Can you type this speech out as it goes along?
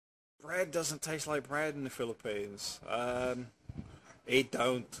bread doesn't taste like bread in the Philippines. It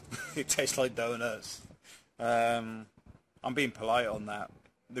don't. It tastes like donuts. I'm being polite on that.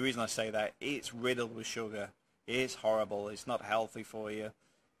 The reason I say that, it's riddled with sugar. It's horrible. It's not healthy for you.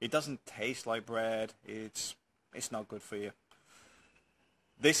 It doesn't taste like bread. It's not good for you.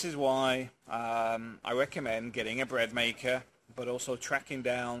 This is why I recommend getting a bread maker, but also tracking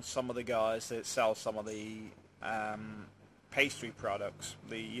down some of the guys that sell some of the pastry products.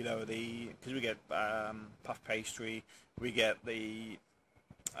 Because we get puff pastry, we get the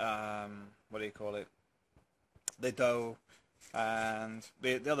what do you call it? The dough and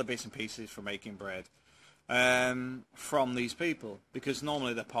the other bits and pieces for making bread from these people, because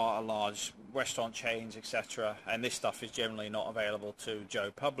normally they're part of large restaurant chains, etc. And this stuff is generally not available to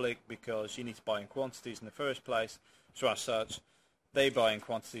Joe Public because you need to buy in quantities in the first place. So as such, they buy in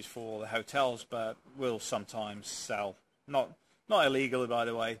quantities for the hotels, but will sometimes sell, not illegally by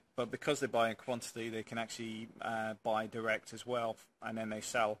the way, but because they buy in quantity, they can actually buy direct as well, and then they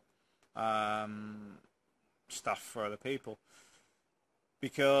sell stuff for other people,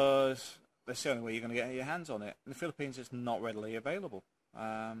 because that's the only way you're going to get your hands on it. In the Philippines, it's not readily available.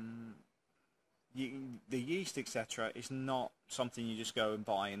 The yeast, etc., is not something you just go and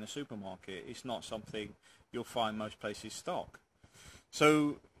buy in the supermarket. It's not something you'll find most places stock.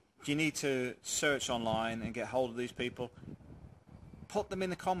 So you need to search online and get hold of these people. Put them in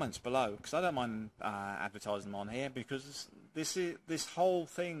the comments below, because I don't mind advertising them on here, because this whole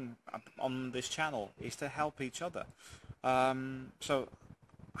thing on this channel is to help each other. So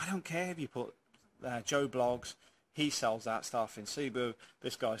I don't care if you put Joe Blogs, he sells that stuff in Cebu,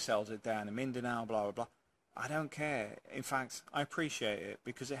 this guy sells it down in Mindanao, blah blah blah. I don't care. In fact, I appreciate it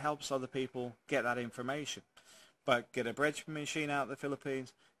because it helps other people get that information. But get a bread machine out of the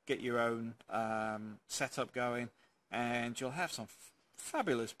Philippines, get your own setup going, and you'll have some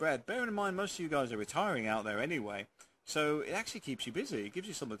fabulous bread. Bearing in mind, most of you guys are retiring out there anyway, so it actually keeps you busy. It gives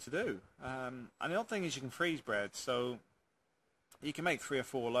you something to do. And the other thing is you can freeze bread, so you can make 3 or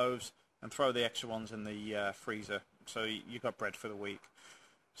 4 loaves and throw the extra ones in the freezer, so you've got bread for the week.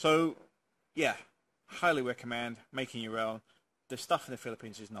 So yeah, highly recommend making your own. The stuff in the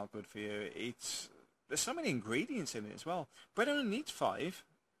Philippines is not good for you. There's so many ingredients in it as well. Bread only needs 5,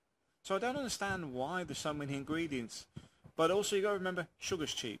 so I don't understand why there's so many ingredients. But also you got to remember,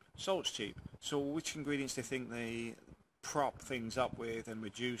 sugar's cheap, salt's cheap. So which ingredients do you think they prop things up with and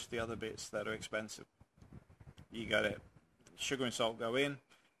reduce the other bits that are expensive? You got it. Sugar and salt go in,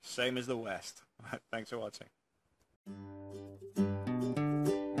 same as the West. Thanks for watching.